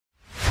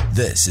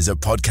This is a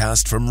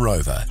podcast from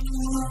Rover.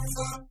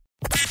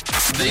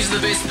 These are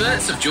the best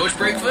bits of George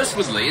Breakfast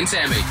with Lee and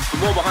Tammy. For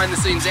more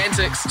behind-the-scenes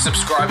antics,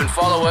 subscribe and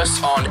follow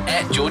us on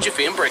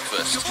 @GeorgeFM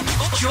Breakfast.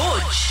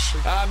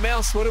 George.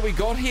 Mouse, what have we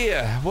got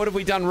here? What have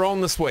we done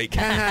wrong this week?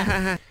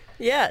 Yeah,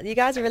 you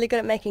guys are really good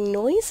at making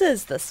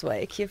noises this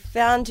week. I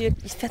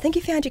think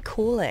you found your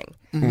calling.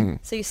 Mm-hmm.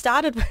 So you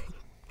started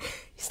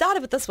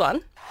with this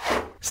one.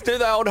 Let's do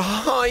the old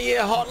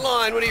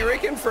hotline. What do you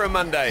reckon for a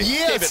Monday?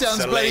 Yeah, Keep it it sounds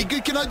silly. bloody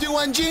good. Can I do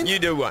one, Jen? You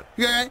do one.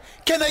 Yeah.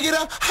 Can I get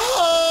a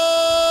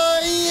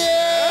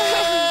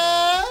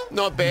yeah?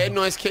 Not bad.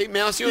 Nice keep.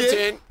 Mouse, your Yeah.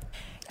 turn.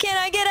 Can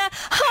I get a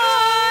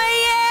hi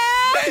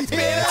yeah? That's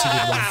better. That's a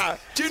good one.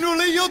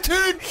 Generally, your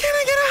turn. Can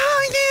I get a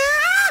hi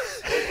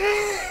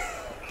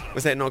yeah?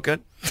 Was that not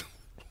good?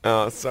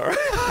 Oh, sorry.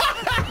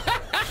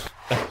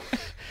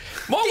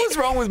 What was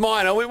wrong with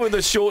mine? I went with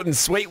a short and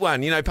sweet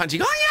one. You know,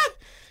 punching. Oh, yeah.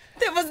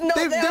 That was not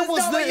That was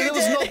not what you that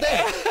was did. not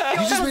that.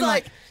 You just went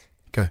like,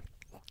 go.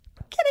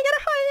 Can I get a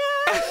hi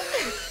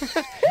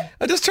yeah?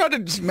 I just tried to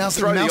throw the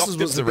Mouse's octaves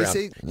was the best.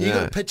 around. You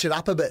got to pitch it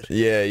up a bit.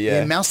 Yeah.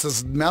 Yeah, Mouse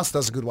does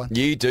a good one.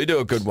 You do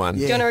a good one.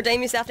 Do you want to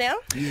redeem yourself now?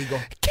 Here you go.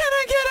 Can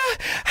I get a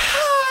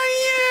hi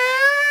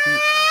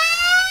yeah?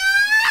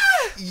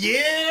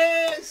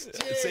 Yes.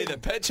 See the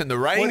pitch and the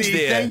range What do you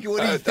there. think?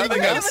 What do you think, I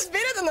think it Mouse? was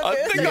better than the I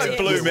first think I one.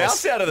 blew It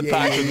Mouse was. out of the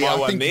park with my I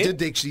one think there. you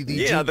did actually. Did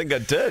Yeah, you? I think I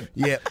did.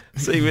 Yeah.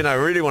 See, when I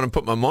really want to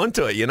put my mind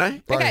to it, you know?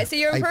 Okay, so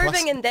you're A plus.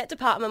 improving in that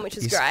department, which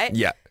is Yes. great.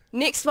 Yeah.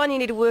 Next one you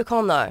need to work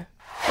on though.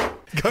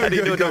 How do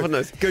you do a dolphin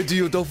noise? Go do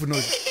your dolphin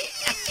noise.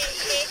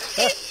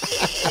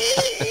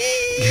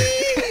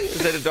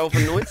 Is that a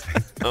dolphin noise?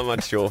 I'm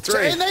not sure.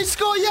 And they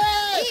score,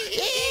 yeah!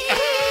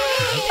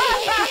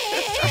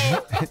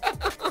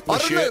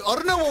 I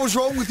don't know what was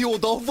wrong with your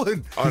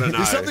dolphin. I don't know.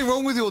 There's something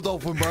wrong with your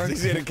dolphin, bro.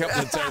 He's had a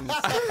couple of times.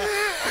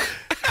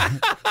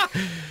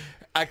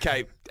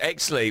 Okay,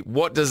 actually,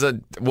 what is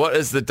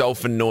the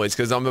dolphin noise?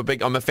 Because I'm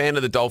a fan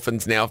of the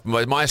Dolphins now.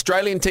 My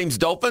Australian team's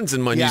Dolphins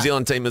and my New Yeah.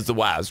 Zealand team is the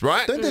Whales,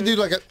 right? Don't they do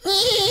like a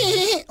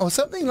or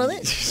something like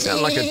that?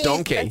 Sound like a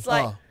donkey. It's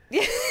like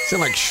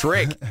Sound like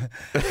Shrek.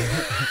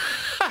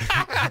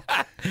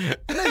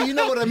 No, you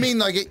know what I mean,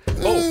 like it, like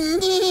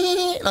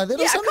that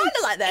or yeah, something. kind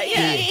of like that.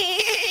 Yeah.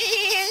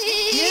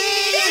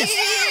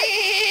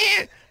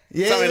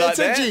 Yeah, Something that's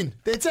like it, that. Gene.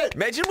 That's it.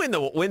 Imagine when the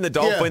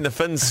Yeah. when the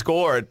Finns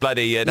score at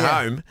Yeah.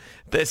 home,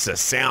 this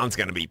sound's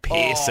going to be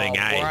piercing,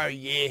 Oh, eh? bro,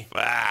 yeah.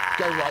 Ah,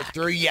 Go right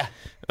through you.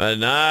 I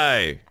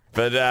know.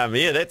 But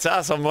yeah, that's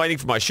us. I'm waiting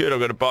for my shirt. I've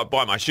got to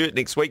buy my shirt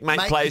next week, mate.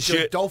 Play a get your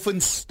shirt.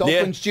 Dolphins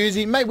Yeah.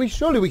 jersey, mate.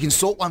 Surely we can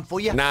sort one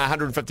for you. Nah,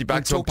 $150.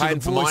 I'm Talk to paying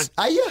the for mine. boys.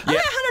 Are you?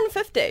 Yeah.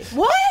 150.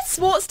 Why are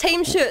sports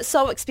team shirts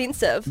so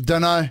expensive?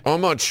 Don't know.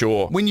 I'm not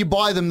sure. When you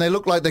buy them, they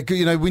look like they,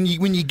 you know, when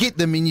you get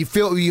them and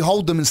you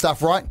hold them and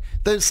stuff, right?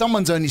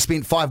 Someone's only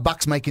spent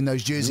 $5 making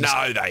those jerseys.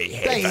 No, they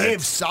have. They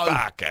have so.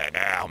 Fucking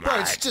hell, mate. Bro,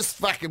 it's just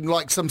fucking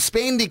like some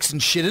spandex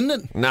and shit, isn't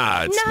it?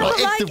 No, it's No, not.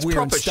 like, Active wear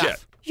and proper stuff.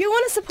 shit. You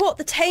want to support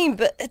the team,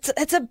 but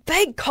it's a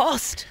big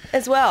cost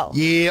as well.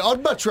 Yeah,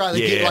 I'd much rather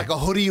get Yeah. like a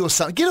hoodie or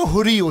something. Get a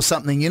hoodie or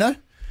something, you know?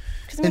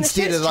 Because I mean, the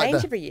Instead shirts of like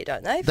change the- every year,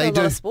 don't they? For They a lot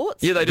do. of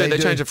sports. Yeah, they do. They They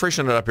do. change it,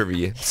 freshen it up every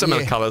year.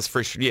 Similar Yeah. colours,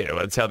 fresh. Yeah,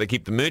 that's how they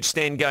keep the merch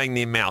stand going.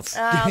 Their mouths.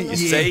 you Yeah.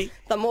 see?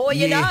 The more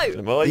you Yeah. The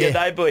know. more you Yeah.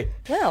 know, boy.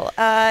 Well,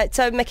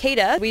 so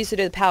Makita, we used to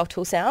do the power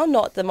tool sound,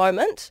 not at the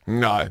moment.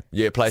 No,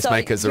 yeah, So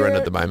placemakers are in you're-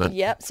 at the moment.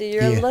 Yep, so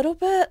you're Yeah. a little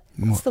bit,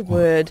 what's the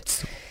word?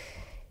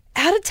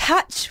 Out of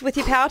touch with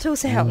your power tool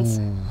sounds.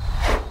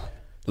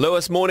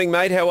 Lewis, morning,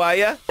 mate. How are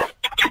you?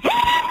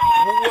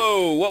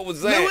 Whoa, what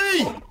was that?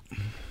 Louis!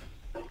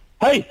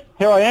 Hey,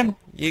 here I am.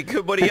 You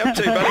good? What are you up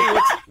to, buddy?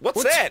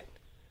 What's that?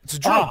 It's a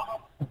drill.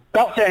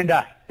 Belt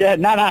sander. Yeah,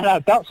 no,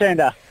 belt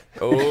sander.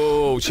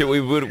 Oh, shit,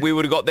 we would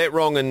have got that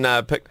wrong and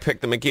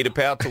picked the Makita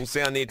Power Tool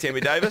sound there,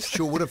 Tammy Davis.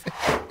 Sure would have.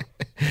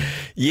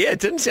 Yeah, it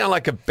didn't sound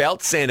like a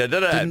belt sander,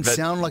 did it? Didn't But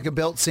sound like a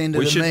belt sander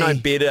we to should me. know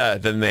better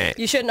than that.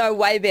 You should know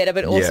way better,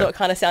 but also Yeah. it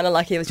kind of sounded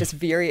like he was just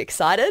very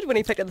excited when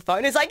he picked up the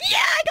phone. He's like, yeah,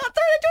 I got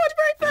through to George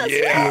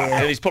Breakfast. Yeah.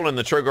 And he's pulling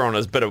the trigger on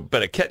his bit of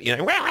kit, you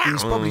know.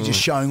 He's probably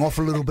just showing off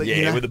a little bit, Yeah,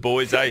 you know? with the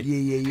boys, eh?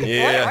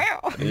 Yeah.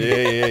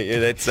 Yeah,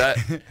 that's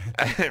it.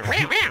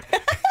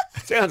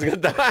 Sounds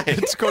good, though.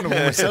 It's kind of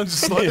almost sounds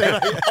just like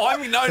that.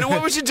 No,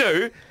 what we should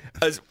do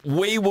is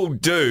we will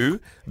do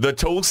the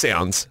tool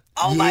sounds.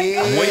 Oh my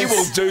God. We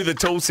will do the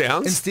tool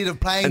sounds. Instead of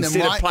playing them,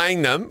 Instead of right?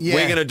 playing them, Yeah.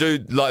 we're going to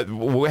do, like,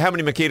 how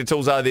many Makita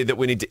tools are there that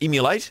we need to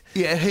emulate?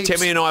 Yeah, heaps.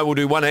 Tammy and I will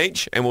do one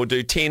each, and we'll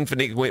do 10 for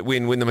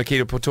when the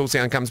Makita tool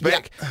sound comes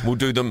back. We'll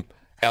do them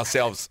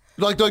ourselves.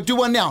 Like do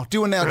one now.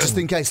 Do one now just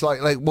in case. Like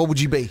what would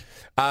you be?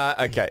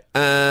 Okay.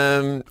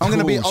 I'm going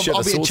to be, ooh, I'll shit, be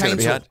a the saw's gonna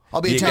be chainsaw. hard. I'll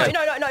be a Yeah,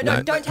 chainsaw. go.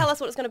 No, don't tell us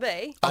what it's going to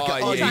be. Oh,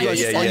 Oh, yeah,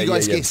 you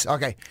guys yeah. guess.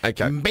 Okay.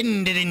 Okay.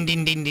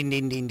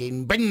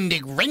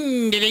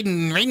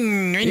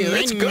 Yeah,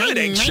 that's good,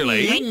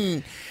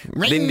 actually.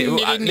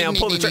 Now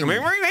pull the trigger.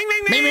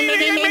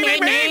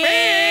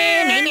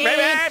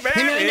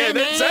 Yeah,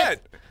 that's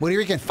it. What do you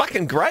reckon?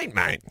 Fucking great,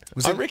 mate.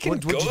 I reckon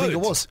what do you think it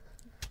was?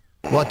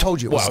 Well, I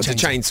told you it was Well, it's a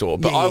chainsaw,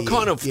 but I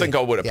kind of think I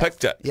would have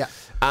picked it. Yeah.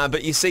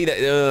 But you see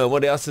that,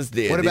 what else is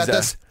there? What about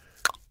this?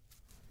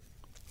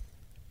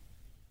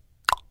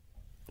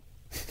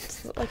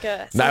 Like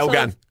a Nail some sort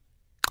gun. of-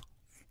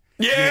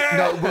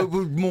 Yeah! No,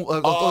 we're more,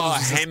 I thought it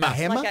was just hammer. a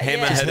hammer. Like a-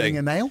 Hammer yeah. Just hitting. hitting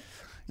a nail.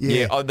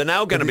 Yeah. Oh, the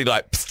nail gun would be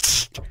like,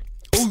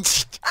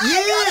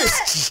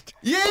 Yes!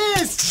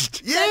 Yes!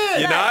 Yeah!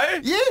 you know?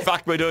 Yeah.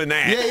 Fuck, we're doing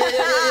that.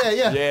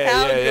 Yeah.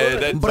 Yeah.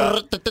 That's,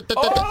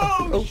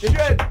 oh,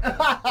 shit.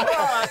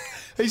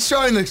 He's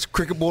throwing the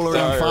cricket ball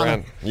around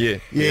fun. Yeah.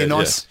 Yeah,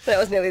 nice. That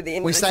was nearly the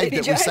end We of the saved CD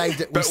it. We joke.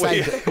 saved it. We But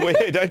saved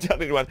it. don't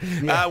tell anyone.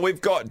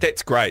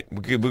 That's great.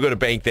 We've got to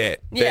bank that.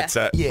 Yeah. That's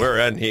it. Yeah. We're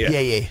in here.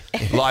 Yeah.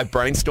 Live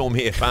brainstorm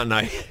here. Fun,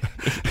 eh?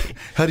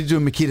 How do you do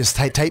a Makita's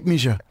tape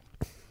measure?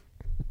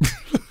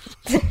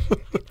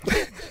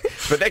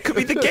 But that could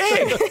be the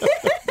gag.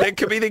 That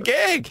could be the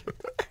gag.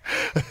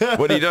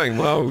 What are you doing?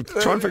 Well,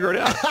 try and figure it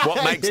out.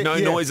 What makes no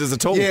Yeah. noises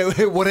at all?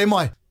 Yeah, what am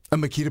I? A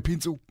Makita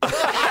pencil.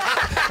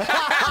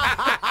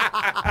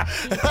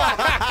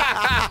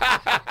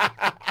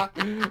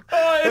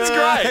 Oh, it's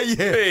great. Yeah.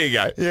 There you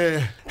go.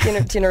 Yeah.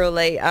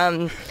 Generally,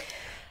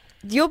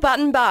 your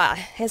button bar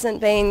hasn't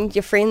been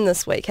your friend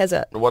this week, has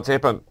it? What's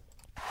happened?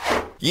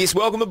 Yes,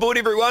 welcome aboard,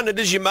 everyone. It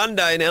is your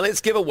Monday. Now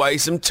let's give away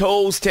some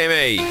tools,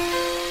 Tammy.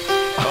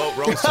 Oh,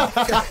 wrong song.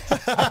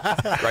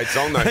 Great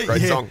song, though.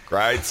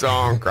 Great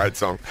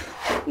song.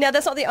 Now,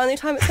 that's not the only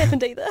time it's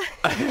happened either.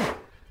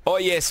 Oh,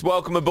 yes.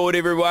 Welcome aboard,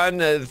 everyone.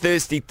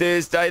 Thirsty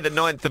Thursday, the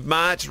 9th of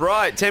March.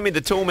 Right, Tammy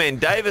the Toolman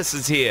Davis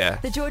is here.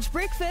 The George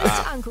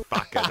Breakfast, Uncle.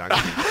 Fuck it, Uncle.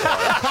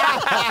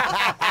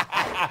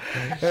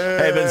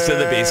 Happens to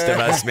the best of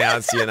us,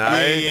 Mouse, you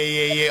know.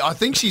 Yeah. I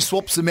think she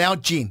swaps them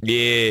out, Jen.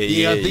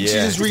 Yeah. I think she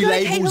just He's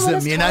gotta keep relabels on them,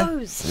 his you know?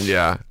 toes.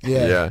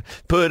 Yeah.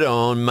 Put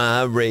on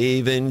my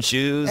Raven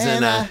shoes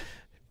and I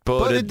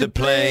boarded the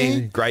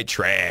plane. Great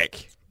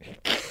track.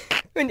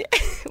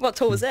 What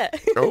tool was that?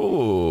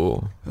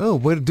 Oh. Oh,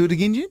 way to do it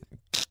again, Jen?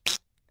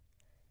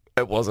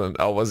 It wasn't.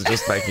 I was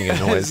just making a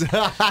noise.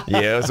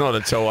 Yeah, it's not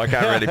a tool. I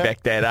can't really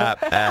back that up.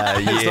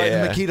 It's like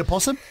Yeah. the Makita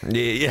possum.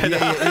 Yeah.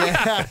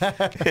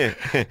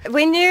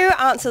 When you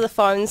answer the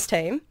phones,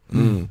 team,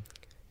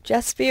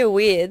 just be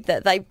aware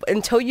that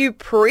until you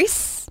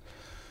press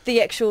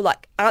the actual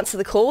answer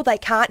the call, they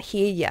can't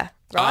hear you.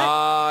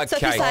 Right? So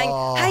if you're Okay.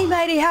 saying, "Hey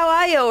matey, how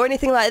are you?" or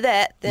anything like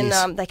that, then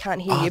Yes. they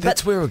can't hear Oh, you.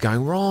 that's where we're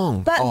going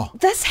wrong. But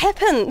this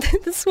happened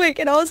this week,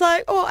 and I was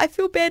like, "Oh, I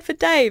feel bad for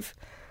Dave."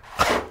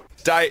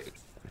 Dave,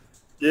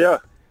 Yeah.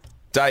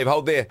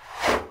 hold there.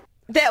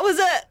 That was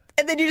it,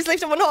 and then you just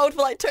left him on hold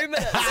for 2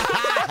 minutes.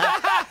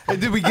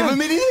 And did we give him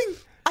anything?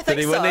 I think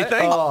Did he win so.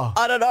 anything?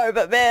 I don't know,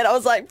 but man, I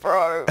was like,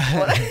 bro.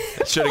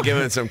 What? Should have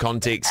given it some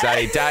context.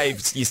 Hey, Dave,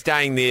 you're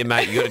staying there,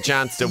 mate. You got a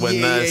chance to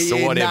win this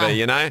or whatever, nah.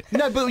 you know?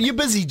 No, but you're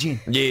busy, Jen.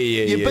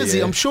 Yeah. You're busy.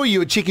 Yeah. I'm sure you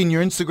were checking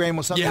your Instagram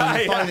or something on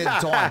your phone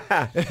at the time.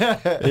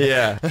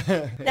 Yeah.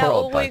 Now, all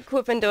Poor old week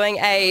we've been doing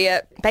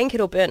a bank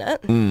it or burn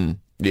it.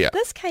 Yeah.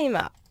 This came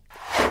up.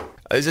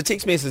 There's a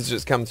text message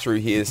that's come through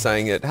here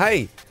saying that,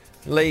 hey,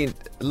 Lee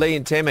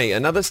and Tammy,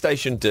 another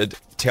station did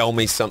tell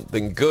me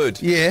something good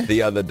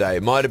the other day.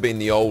 Might have been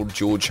the old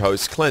George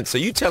host Clint. So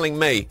you telling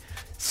me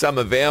some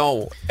of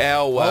our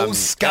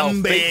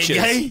scumbag, features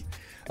eh?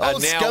 are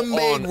Old now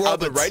scumbag on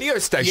other Roberts. radio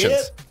stations?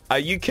 Yep. Are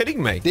you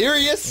kidding me? There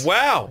he is.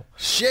 Wow.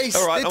 Jeez,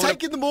 All right, they're I'm gonna-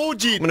 taking them all, I'm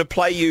Jen. going to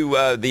play you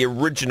the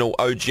original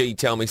OG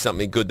Tell Me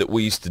Something Good that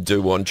we used to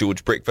do on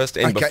George Breakfast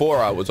and Okay. before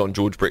I was on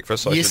George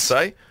Breakfast, I should Yes.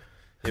 say.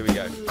 Here we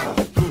go.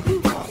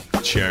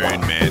 Tune,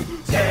 man.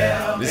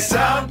 Tell me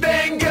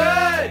something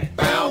good.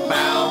 Bow,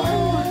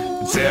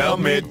 bow. Tell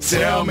me,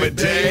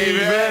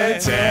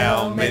 David.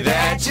 Tell me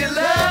that you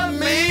love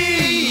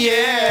me.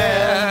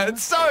 Yeah.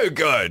 It's so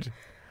good.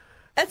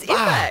 It's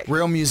epic.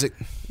 Real music.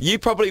 You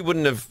probably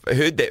wouldn't have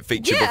heard that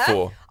feature Yeah.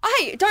 before.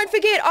 Hey, don't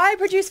forget, I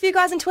produced for you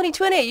guys in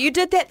 2020. You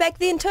did that back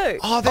then too.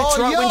 Oh, that's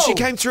Oh, right, when yo. she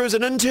came through as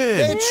an intern.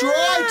 That's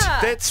right.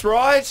 That's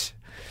right.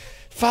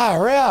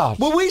 Far out.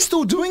 Were we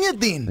still doing it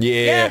then?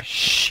 Yeah.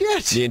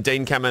 Shit. Yeah, and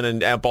Dean come in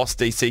and our boss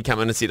DC come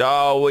in and said,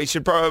 oh, we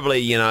should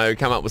probably,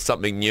 come up with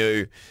something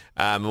new.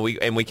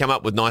 We come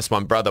up with Nice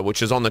One Brother,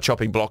 which is on the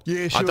chopping block.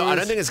 Yeah, I sure don't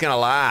is. think it's going to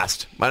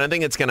last. I don't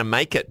think it's going to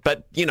make it.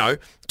 But,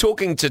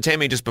 talking to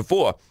Tammy just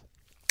before,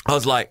 I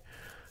was like,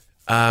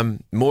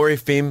 More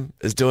FM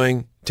is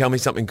doing Tell Me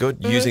Something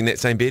Good, using that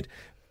same bed.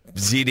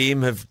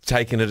 ZM have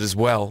taken it as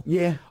well.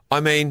 Yeah. I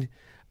mean,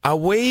 are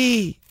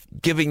we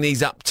giving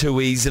these up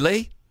too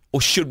easily? Or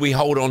should we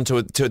hold on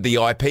to the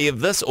IP of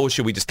this, or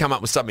should we just come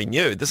up with something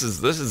new? This is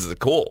the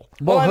call.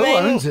 Well, I who mean,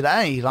 owns it,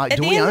 eh? Like, At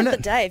do the we end own of the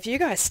it? day, if you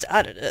guys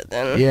started it,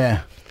 then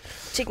Yeah.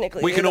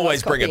 technically We you're can the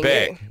always ones bring it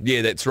copying back.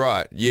 Yeah, that's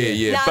right.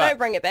 Yeah. Nah, but don't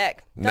bring it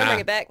back. Don't bring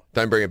it back.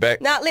 Don't bring it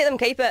back. Nah, let them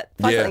keep it.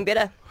 Find Yeah. something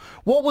better.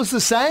 What was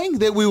the saying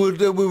that we were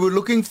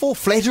looking for?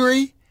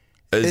 Flattery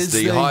is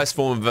the highest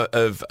form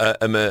of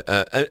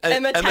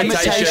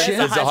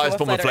imitation is the highest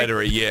form of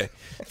flattery. Yeah.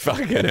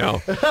 Fucking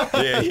hell.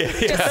 Yeah.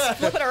 Just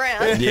flip it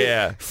around.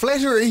 Yeah.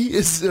 Flattery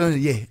is,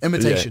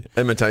 imitation.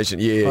 Yeah. Imitation.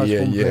 Yeah. Highest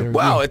form of flattery,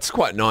 Wow, yeah. it's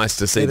quite nice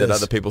to see It that is.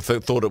 other people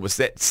thought it was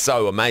that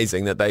so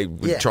amazing that they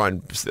would Yeah. try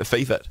and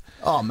thief it.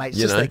 Oh, mate, it's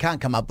You just know? they can't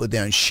come up with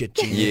their own shit.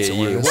 Gee, Yeah, that's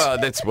all it is. Well,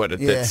 that's what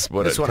it. Yeah, That's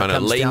what it kind of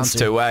comes leans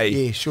down to, eh?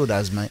 Yeah, sure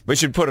does, mate. We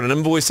should put an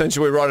invoice in.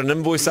 Should we write an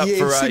invoice up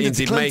for send it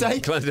to NZME? Clint, eh?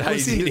 Clint, We'll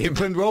send it to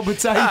Clint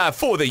Roberts, eh?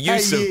 for the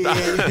use Hey,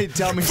 of yeah,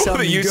 tell me for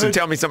something the use of good.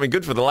 Tell Me Something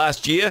Good for the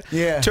last year.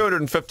 Yeah.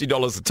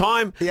 $250 a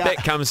time. Yeah. That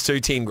comes to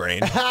 10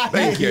 grand.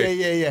 Thank you.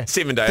 Yeah.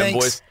 7-day Thanks.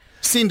 invoice.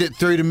 Send it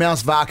through to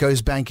Mouse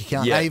Varco's bank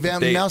account. Yeah, Hey,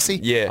 Mousey?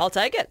 Yeah. I'll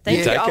take it. Thank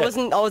Yeah. you. Take I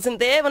it. wasn't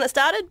there when it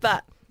started,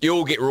 but You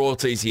all get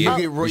royalties here. You'll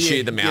get We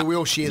share them out. Yeah, we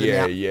all share them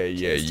yeah, out.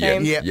 Yeah.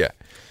 team. Yeah.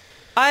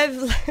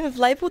 I've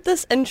labelled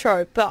this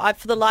intro, but I,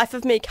 for the life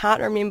of me,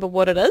 can't remember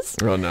what it is.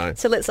 Oh, no.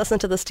 So let's listen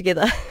to this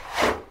together.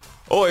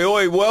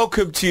 Oi,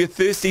 welcome to your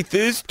Thirsty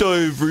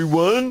Thursday,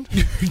 everyone.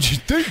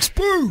 Thanks,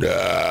 boo.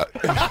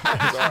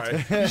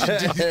 Sorry.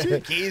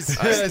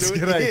 That's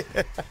great.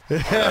 That's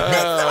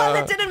the one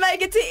that didn't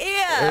make it to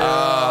air.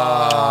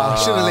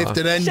 Should have left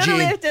it in, Should have Jen.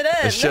 left it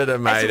in. Should have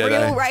made it's it, real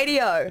eh?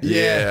 radio.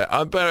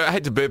 Yeah, but I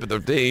had to burp at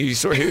the. You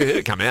saw who heard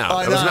it come out.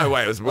 I There was know. no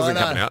way it wasn't I know.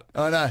 coming out.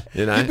 I know.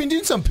 You know? You've been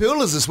doing some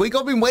pearlers this week.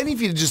 I've been waiting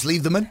for you to just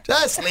leave them in.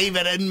 Just leave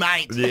it in,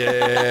 mate.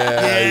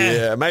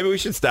 Yeah. Maybe we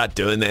should start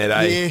doing that,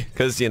 eh? Yeah.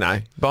 Because,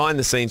 behind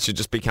the scenes should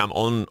just become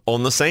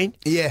on the scene,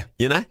 Yeah.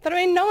 you know? But I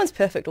mean, no one's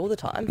perfect all the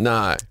time.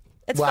 No.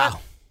 It's Wow. fun.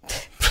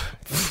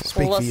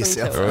 Speak for Listen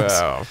yourself. to it.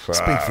 Well,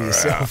 Speak for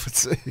yourself.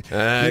 It's, Okay,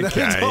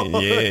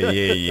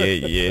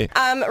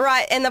 yeah.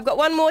 Right, and I've got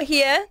one more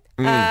here.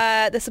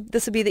 This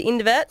will be the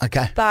end of it.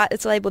 Okay. But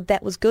it's labelled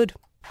 "That was good."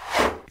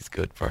 He's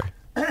good, bro.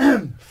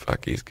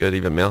 Fuck, he's good.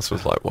 Even Mouse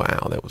was like,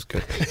 wow, that was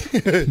good.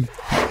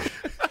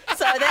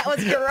 So that was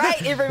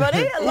great, everybody.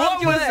 I What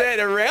loved your was work. that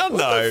around, What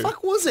though? the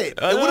fuck was it?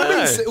 I It would have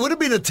know. been. It would have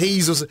been a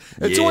tease or something.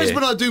 It's Yeah. always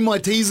when I do my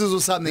teasers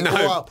or something,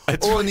 No,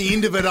 it's- or in the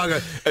end of it, I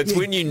go. It's yeah,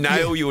 when you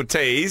nail your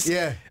tease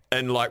Yeah.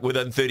 and like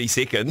within 30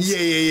 seconds.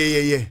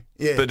 Yeah.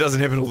 But it doesn't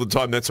happen all the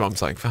time. That's why I'm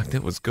saying, fuck,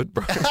 that was good,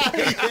 bro.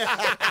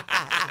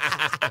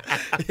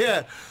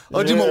 Yeah.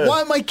 I do my,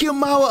 why am I kill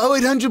Mawa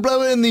 0800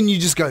 blow it? And then you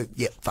just go,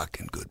 yeah,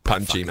 fucking good.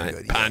 Punchy, fucking mate.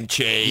 good, yeah.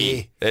 Punchy.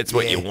 Yeah. That's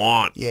what Yeah. you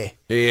want. Yeah.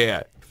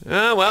 Yeah.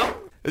 Oh, well,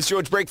 it's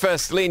George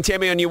Breakfast. Lee and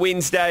Tammy on your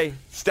Wednesday.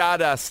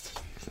 Stardust.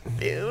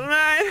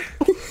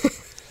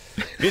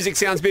 Music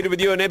sounds better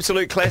with you, an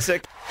absolute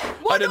classic.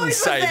 What I didn't noise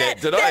say was that,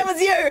 did I? That was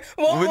you.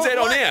 Was that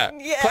on air?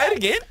 Yeah. Play it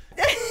again.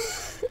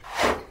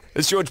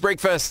 It's George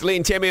Breakfast. Lee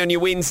and Tammy on your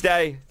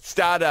Wednesday.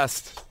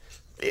 Stardust.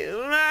 Music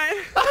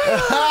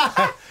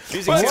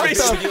What sounds the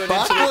better with you, an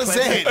fuck absolute was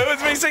classic. that? It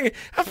was me singing,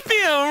 I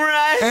feel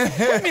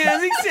right.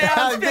 Music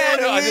sounds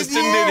better. I just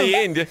didn't do the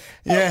end.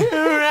 Yeah.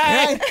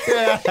 Right.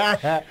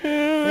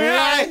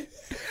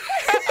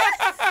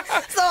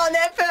 So on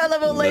that pearl,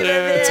 we'll leave it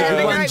there. It's a Have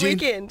good a one, great Jen.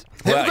 weekend.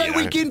 Have Well, a great you know.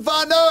 weekend,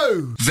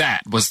 Vano.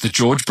 That was the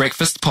George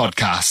Breakfast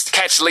Podcast.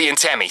 Catch Lee and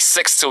Tammy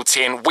 6 till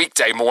 10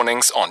 weekday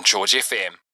mornings on George FM.